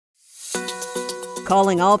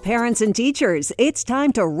Calling all parents and teachers, it's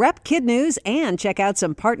time to rep Kid News and check out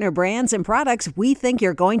some partner brands and products we think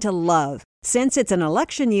you're going to love. Since it's an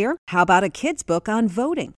election year, how about a kid's book on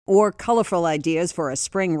voting? Or colorful ideas for a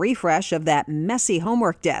spring refresh of that messy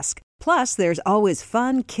homework desk? Plus, there's always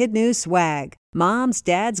fun Kid News swag. Moms,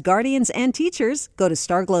 dads, guardians, and teachers, go to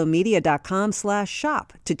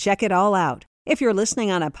starglowmedia.com/shop to check it all out. If you're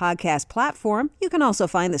listening on a podcast platform, you can also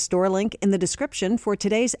find the store link in the description for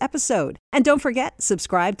today's episode. And don't forget,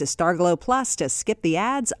 subscribe to Starglow Plus to skip the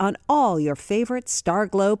ads on all your favorite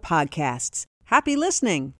Starglow podcasts. Happy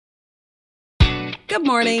listening! Good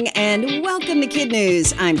morning and welcome to Kid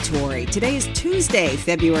News. I'm Tori. Today is Tuesday,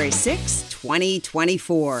 February 6,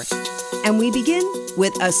 2024. And we begin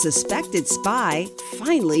with a suspected spy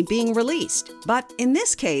finally being released. But in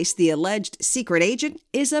this case, the alleged secret agent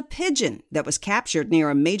is a pigeon that was captured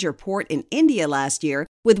near a major port in India last year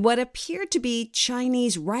with what appeared to be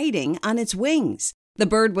Chinese writing on its wings. The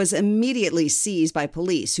bird was immediately seized by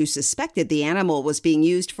police who suspected the animal was being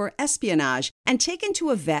used for espionage and taken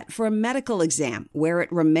to a vet for a medical exam, where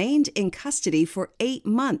it remained in custody for 8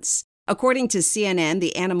 months. According to CNN,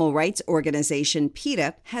 the animal rights organization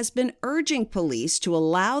PETA has been urging police to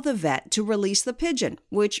allow the vet to release the pigeon,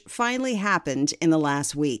 which finally happened in the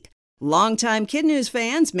last week. Longtime Kid News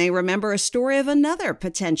fans may remember a story of another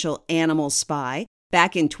potential animal spy.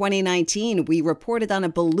 Back in 2019, we reported on a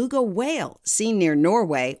beluga whale seen near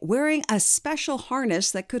Norway wearing a special harness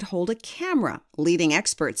that could hold a camera, leading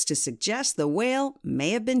experts to suggest the whale may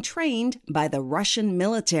have been trained by the Russian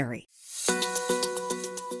military.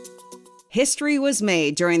 History was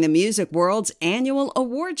made during the music world's annual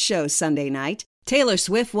awards show Sunday night. Taylor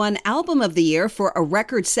Swift won Album of the Year for a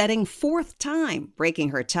record-setting 4th time,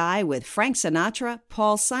 breaking her tie with Frank Sinatra,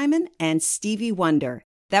 Paul Simon, and Stevie Wonder.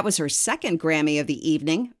 That was her second Grammy of the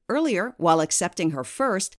evening. Earlier, while accepting her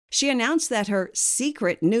first, she announced that her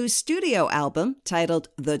secret new studio album, titled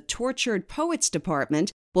The Tortured Poets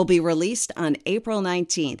Department, will be released on April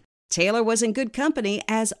 19th. Taylor was in good company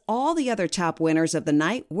as all the other top winners of the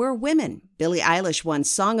night were women. Billie Eilish won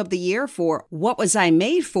Song of the Year for What Was I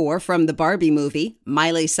Made For from the Barbie movie.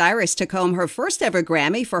 Miley Cyrus took home her first ever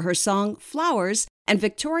Grammy for her song Flowers. And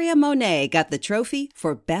Victoria Monet got the trophy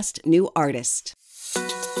for Best New Artist.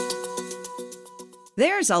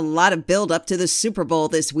 There's a lot of build-up to the Super Bowl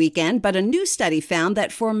this weekend, but a new study found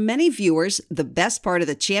that for many viewers, the best part of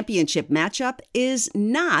the championship matchup is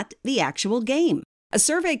not the actual game. A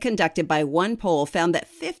survey conducted by OnePoll found that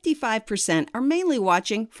 55% are mainly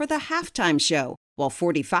watching for the halftime show, while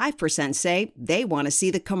 45% say they want to see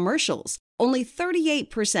the commercials. Only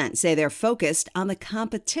 38% say they're focused on the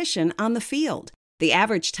competition on the field. The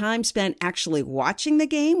average time spent actually watching the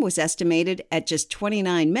game was estimated at just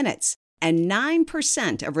 29 minutes, and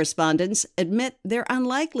 9% of respondents admit they're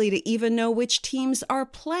unlikely to even know which teams are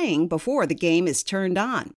playing before the game is turned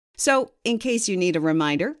on. So, in case you need a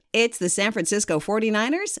reminder, it's the San Francisco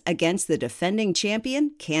 49ers against the defending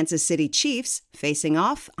champion Kansas City Chiefs facing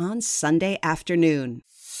off on Sunday afternoon.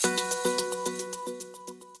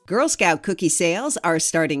 Girl Scout cookie sales are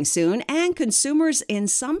starting soon, and consumers in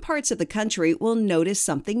some parts of the country will notice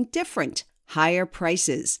something different: higher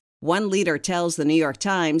prices. One leader tells the New York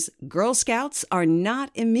Times, Girl Scouts are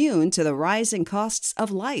not immune to the rising costs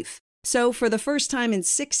of life. So for the first time in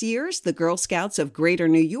 6 years, the Girl Scouts of Greater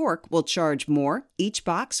New York will charge more. Each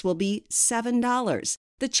box will be $7.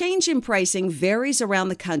 The change in pricing varies around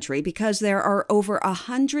the country because there are over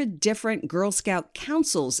 100 different Girl Scout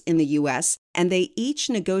councils in the U.S., and they each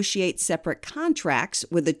negotiate separate contracts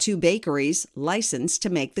with the 2 bakeries licensed to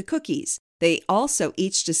make the cookies. They also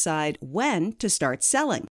each decide when to start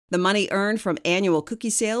selling. The money earned from annual cookie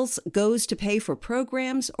sales goes to pay for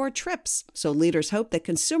programs or trips, so leaders hope that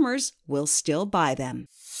consumers will still buy them.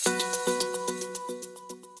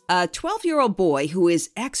 A 12-year-old boy who is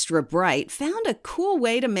extra bright found a cool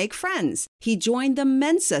way to make friends. He joined the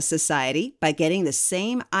Mensa Society by getting the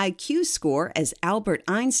same IQ score as Albert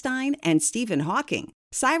Einstein and Stephen Hawking.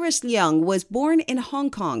 Cyrus Young was born in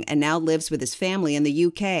Hong Kong and now lives with his family in the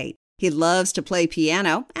UK. He loves to play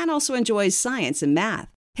piano and also enjoys science and math.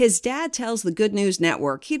 His dad tells the Good News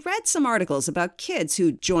Network he'd read some articles about kids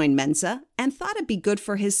who joined Mensa and thought it'd be good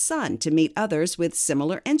for his son to meet others with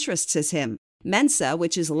similar interests as him. Mensa,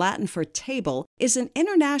 which is Latin for table, is an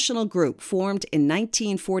international group formed in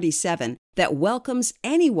 1947 that welcomes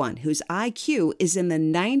anyone whose IQ is in the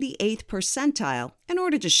 98th percentile in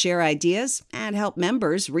order to share ideas and help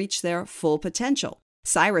members reach their full potential.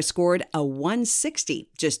 Cyrus scored a 160,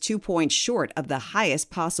 just 2 points short of the highest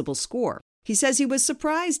possible score. He says he was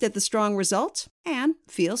surprised at the strong result and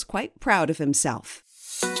feels quite proud of himself.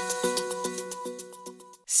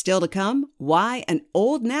 Still to come, why an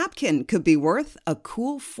old napkin could be worth a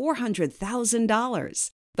cool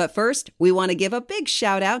 $400,000. But first, we want to give a big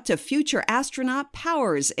shout out to future astronaut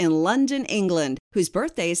Powers in London, England, whose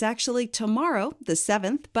birthday is actually tomorrow, the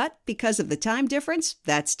 7th, but because of the time difference,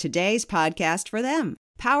 that's today's podcast for them.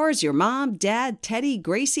 Powers, your mom, dad, Teddy,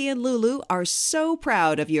 Gracie, and Lulu are so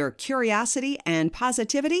proud of your curiosity and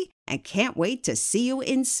positivity and can't wait to see you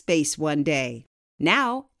in space one day.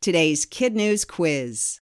 Now, today's Kid News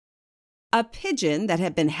quiz. A pigeon that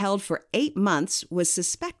had been held for 8 months was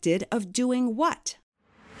suspected of doing what?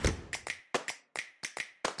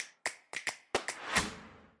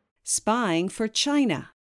 Spying for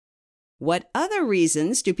China. What other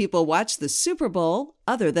reasons do people watch the Super Bowl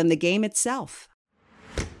other than the game itself?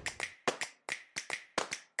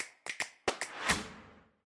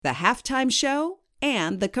 The halftime show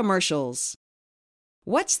and the commercials.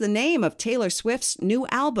 What's the name of Taylor Swift's new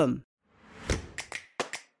album?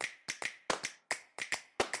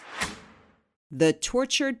 The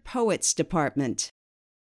Tortured Poets Department.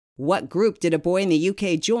 What group did a boy in the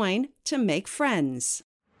UK join to make friends?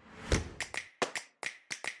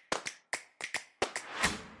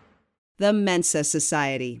 The Mensa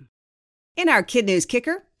Society. In our Kid News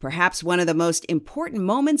Kicker, perhaps one of the most important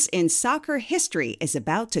moments in soccer history is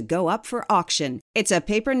about to go up for auction. It's a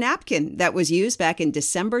paper napkin that was used back in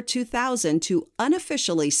December 2000 to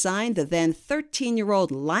unofficially sign the then 13-year-old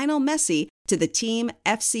Lionel Messi to the team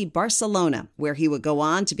FC Barcelona, where he would go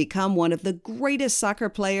on to become one of the greatest soccer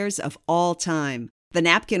players of all time. The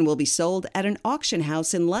napkin will be sold at an auction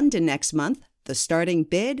house in London next month. The starting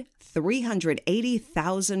bid,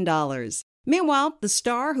 $380,000. Meanwhile, the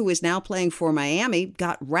star, who is now playing for Miami,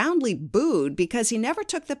 got roundly booed because he never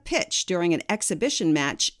took the pitch during an exhibition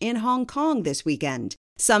match in Hong Kong this weekend.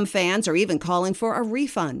 Some fans are even calling for a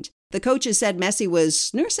refund. The coaches said Messi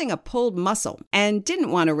was nursing a pulled muscle and didn't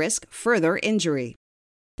want to risk further injury.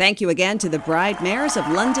 Thank you again to the Bride Mares of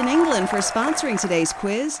London, England for sponsoring today's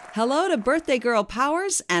quiz. Hello to birthday girl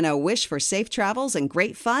Powers and a wish for safe travels and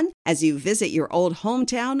great fun as you visit your old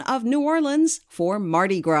hometown of New Orleans for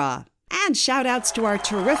Mardi Gras. And shout-outs to our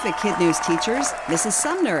terrific Kid News teachers, Mrs.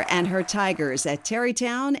 Sumner and her Tigers at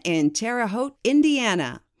Terrytown in Terre Haute,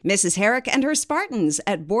 Indiana, Mrs. Herrick and her Spartans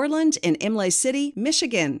at Borland in Imlay City,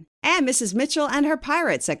 Michigan, and Mrs. Mitchell and her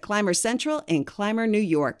Pirates at Clymer Central in Clymer, New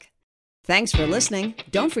York. Thanks for listening.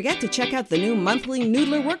 Don't forget to check out the new monthly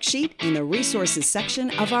Noodler worksheet in the resources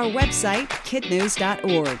section of our website,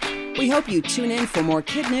 kidnews.org. We hope you tune in for more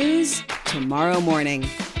Kid News tomorrow morning.